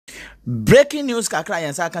Breaking news kakra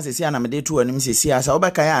yensa kan sesi ana mede to anim sesi asa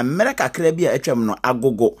obeka ya mere kakra bi a atwam no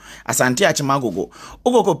agogo asante achema agogo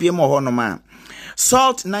ogoko pie mo ho no ma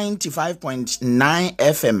Salt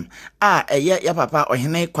 95.9 FM a eye ya papa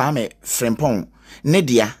O.H.E.N.E Kwame Frimpong ne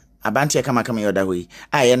dia abante kama yoda hoyi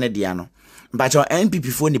a ye ne dia no mbacho NPP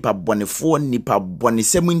fo nipa bone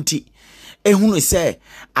semunti ehunu se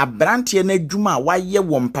abrante na adwuma waye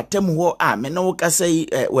wo mpatam ho a me no kasa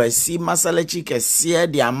wasi masalachi kese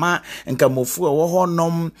de ama nkamofu wo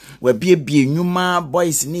honom wa biebie nwuma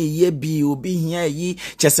boys ne ye bi obi hia yi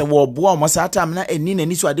chese wo bo mo satam na eni na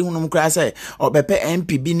ni so ade hunum kra se obepe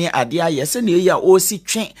NPB ni ade aye se ne ya osi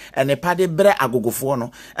twen ene pade bre agogofo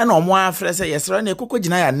no na omo afre se yesra na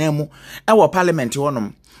ekokogina ya namu e wo parliament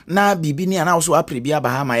honom na bibi ni ana so aprebia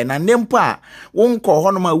bahama na nempo a wonko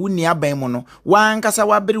hono ma wuni aban mu no wankasa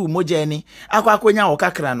wabere umoja ni akwakonya wo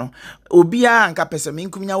kakra no obia anka pese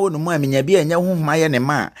minkumnya wo no mu amenya bia nya honhoma ye ne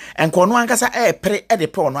ma enko no ankasa pre de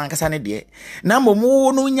pe no ankasa ne de na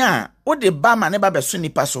momu no nya wo de ba ma ne ba beso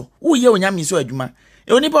nipa so wo ye onyame so adwuma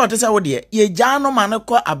onipa otesa wo de ye gya no ma ne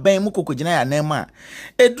kɔ aban mu kokogina ya na ma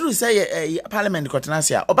eduru se ye parliament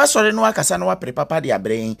kotenasia obasore no akasa no wapre papa de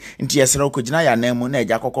abrɛn nti yesere kokogina ya na mu na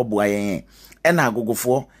agya kokɔ boa yen ɛna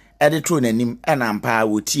agogofo ɛde tro nanim ɛna mpa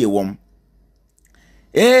wotie wom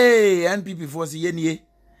NPP force ye nie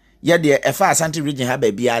ye de ɛfa Asante region ha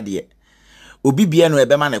ba bia de obi bia no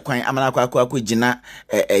ebema ne kwan amana akwa gina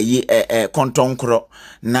kontonkro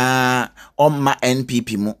na omma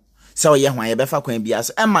NPP mu so ye hwan ye befa kwan bia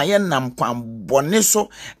so ema ye nam kwan bone so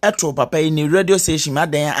eto papa ni radio station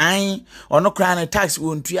maden an ono kra na tax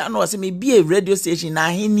wontua na o se me bia radio station na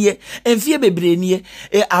ahenie emfie bebre nie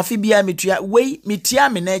afi bia metua wei metia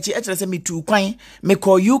me na echi ekere se metu kwan me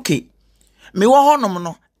call UK me wo honom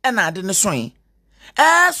no na ade ne soen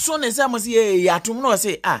so ne se mo se ye atom no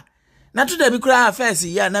se na to da bi kra first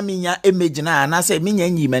ya na minya image na se minya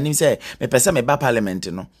nyi manim se me pese me ba parliament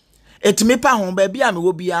no etimi pa ho ba bia me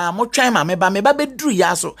wo bia mo twan ma me ba beduru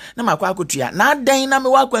ya so na makwa akotua na dan na me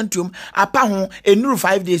wa kwantum apa ho enuru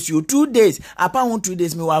 5 days you 2 days apa ho 2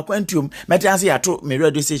 days me wa kwantum metanse ya to me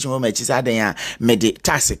radio station wo ma chi sa dan ya me de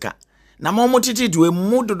taxika na mo motiti duwe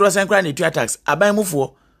mu dodo sankra ne tua tax aban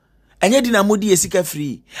mufo enye di na modi esika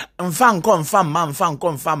free mfa nko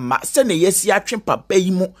ma se ne yesi atwe papa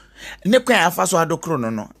yi mu ne kwan afa so adokro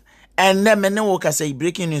no and then me wo ka say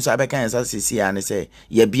breaking news abeka yansa sisi ya ne say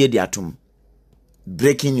ye bie di atum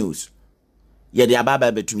breaking news ye di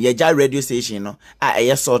ababa betum ye ja radio station no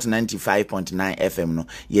a Salt 95.9 FM no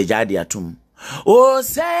ye ja di atum oh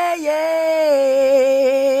say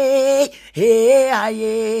hey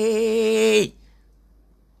aye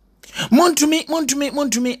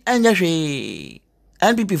Montumi anya hwe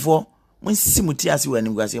NPP for mun simuti ase wani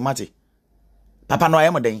gwase mate papa no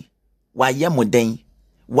ayemoden waye moden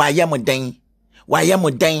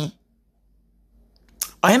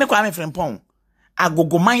O.H.E.N.E Kwame Frimpong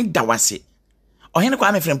agogoman dawase O.H.E.N.E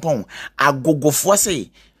Kwame Frimpong agogofo se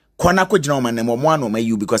kona ko gina o man mo ano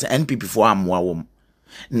mayu because NPP for amwa wom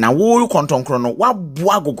na wo kontonkro no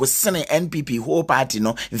waboa agogo sene NPP whole party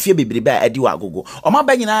no mfie bebrebe adi wa agogo o ma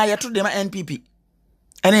ba nyina ye to de ma NPP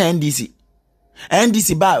ene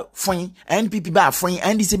NDC ba fun NPP ba fun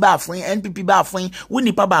NDC ba fun NPP ba fun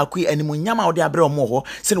woni pa ba akui animu nyama wo de abre omo ho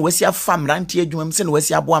se ne wasi afa mrante adwuma se ne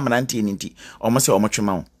wasi aboa mrante ni nti omo se omo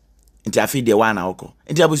twema wo nti afi de wa na woko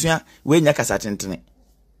nti abusua we nya kasa tentene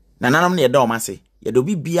na nanom ne ye da omo ase ye do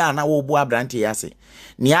bibia na wo bo abrante ya ase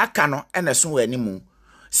ne aka no ene so wa animu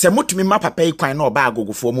se mutumi ma papa yi kwan na oba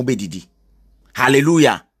agogofo mu bedidi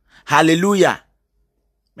hallelujah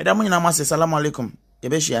medamu nyina ma se salamu alaikum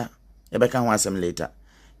yebeshia yebeka ho asem later.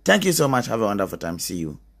 Thank you so much. Have a wonderful time. See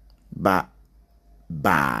you. Bye.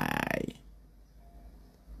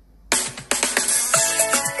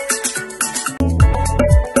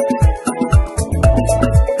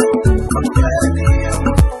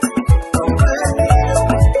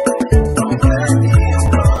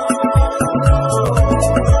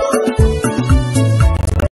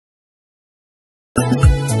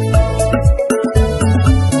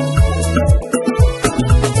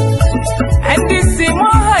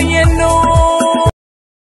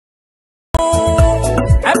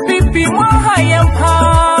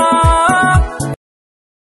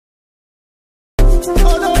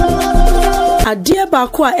 Adia ba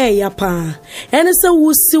kwa ya pa ene se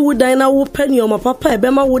wusi wudan na wo pani o papa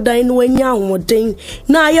ebema wudan no anya ahoden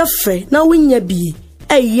na ayefe na wonya bi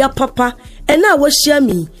ya papa ena wo hia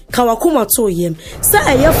mi ka wakoma to yem se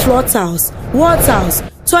floor tiles wall tiles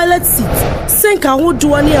toilet seat sink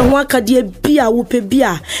ahodo ne ho akade bia wo pe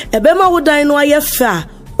bia ebema wudan no ayefe a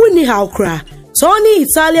woni ha okra Tony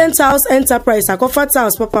Italian Tiles Enterprise akofa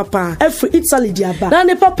tiles papa every Italy diaba na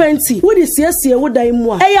ne papa nti wo de siesie wo dan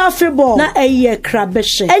mu a eya afebol na eye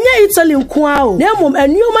krabehye enye Italy nko a o na mom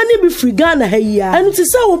anuoma ne bi free Ghana ha yi a enu ti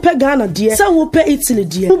se wo pe Ghana de se wo pe Italy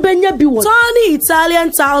de wo benya bi wo Tony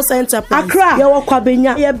Italian Tiles Enterprise Accra ye wo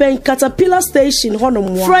kwabenya ye ben Caterpillar Station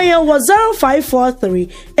honomwa Fryer was 0543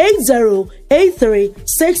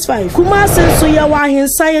 808365 Kumasi so ye wa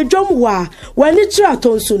hensa ye dwom wa wani kira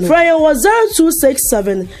tonso no Fryer was 0267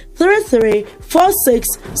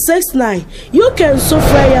 334669 You can so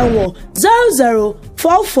Fryer wo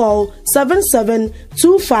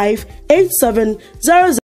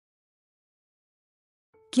 004477258700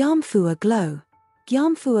 Gyamfua Glow.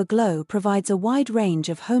 Gyamfua Glow provides a wide range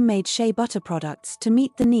of homemade shea butter products to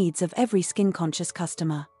meet the needs of every skin-conscious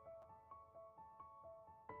customer.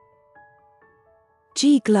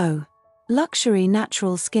 G Glow. Luxury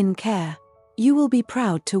natural skin care. You will be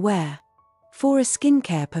proud to wear. For a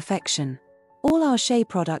skincare perfection. All our shea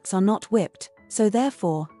products are not whipped, so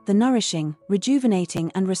therefore, the nourishing,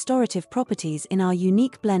 rejuvenating and restorative properties in our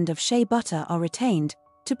unique blend of shea butter are retained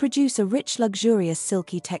to produce a rich, luxurious,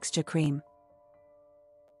 silky texture cream.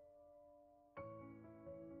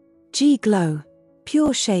 G Glow.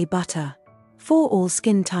 Pure shea butter. For all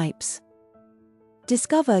skin types.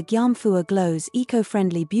 Discover Gyamfua Glow's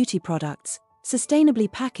eco-friendly beauty products,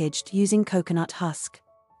 sustainably packaged using coconut husk.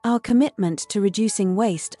 Our commitment to reducing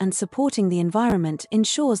waste and supporting the environment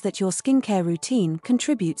ensures that your skincare routine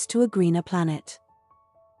contributes to a greener planet.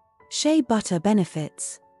 Shea butter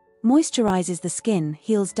benefits. Moisturizes the skin,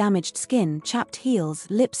 heals damaged skin, chapped heels,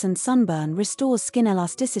 lips and sunburn, restores skin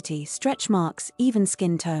elasticity, stretch marks, even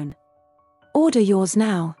skin tone. Order yours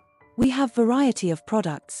now. We have variety of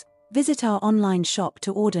products. Visit our online shop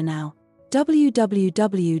to order now.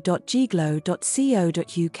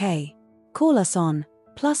 www.gglow.co.uk. Call us on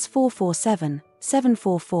 +447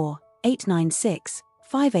 744 896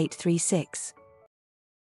 5836.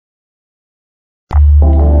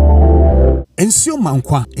 Ensio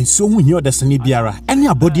mankwa, ensio hu hio desani biara. Eni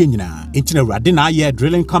abodi nyina. Enti na Awurade na aye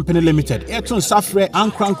Drilling Company Limited. Eton safre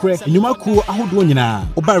ankrankre enyumaku ahodo nyina.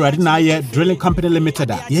 Oba Awurade na aye Drilling Company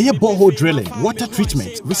Limited a. Yeye borehole drilling, water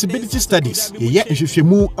treatment, visibility studies. Yeye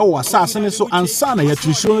nhwehwemu ewo asase ne so ansa na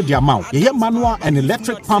yetunsuo de amaw. Yeye manual and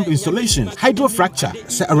electric pump installation, hydrofracture.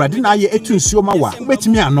 Se Awurade na aye etunsuo mawa.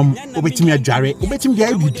 Obetimi anom, obetimi adware, obetimi de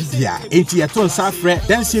ayibibia. Enti yeton safre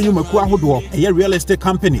danse enyumaku ahodo. Yeye real estate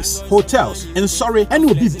companies, hotels and sorry, and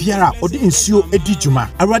will be biara or the insio edijuma.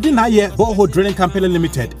 Awurade na aye Borehole Drilling Company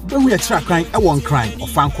Limited. When we are tracking a one crime or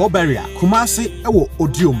Fanko barrier. Kumasi ewo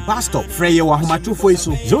Odium Bastop Freya wa Humatu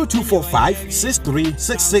Foiso 0245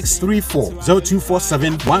 636634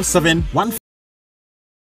 0247 1715.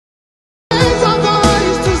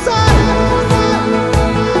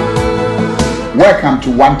 Welcome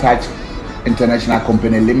to One Touch International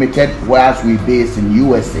Company Limited, whereas we based in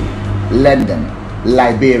USA, London,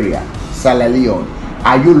 Liberia, Sierra Leone.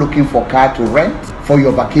 Are you looking for car to rent for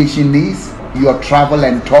your vacation needs, your travel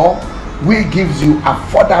and tour? We gives you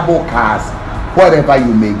affordable cars wherever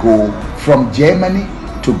you may go, from Germany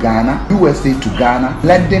to Ghana, USA to Ghana,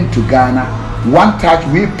 London to Ghana. One Touch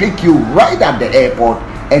will pick you right at the airport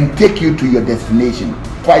and take you to your destination.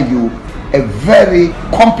 For you, a very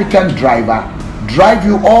competent driver, drive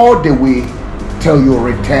you all the way till you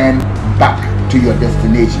return back to your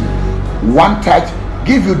destination. One Touch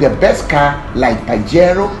give you the best car like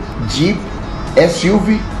Pajero, Jeep,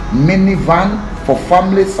 SUV, minivan for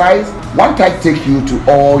family size. One Touch take you to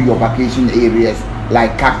all your vacation areas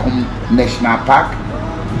like Kakum National Park,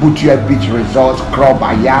 Butia Beach Resort,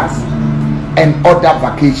 Krobayas, and other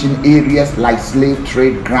vacation areas like Slave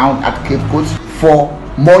Trade Ground at Cape Coast. For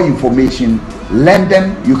more information,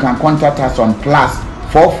 London, you can contact us on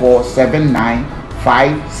 +4479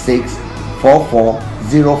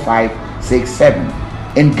 56440567.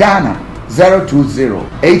 In Ghana,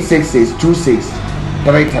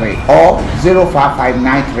 020-866-2633 or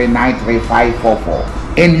 0559393544.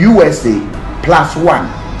 In USA, +1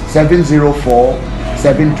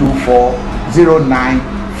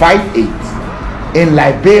 704-724-0958. In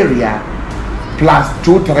Liberia,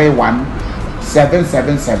 +231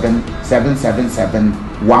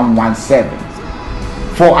 777-777-117.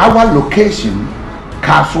 For our location,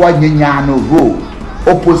 Kaswa Nyenyano Road,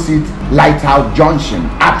 opposite Lighthouse Junction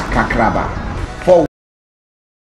at Kakraba.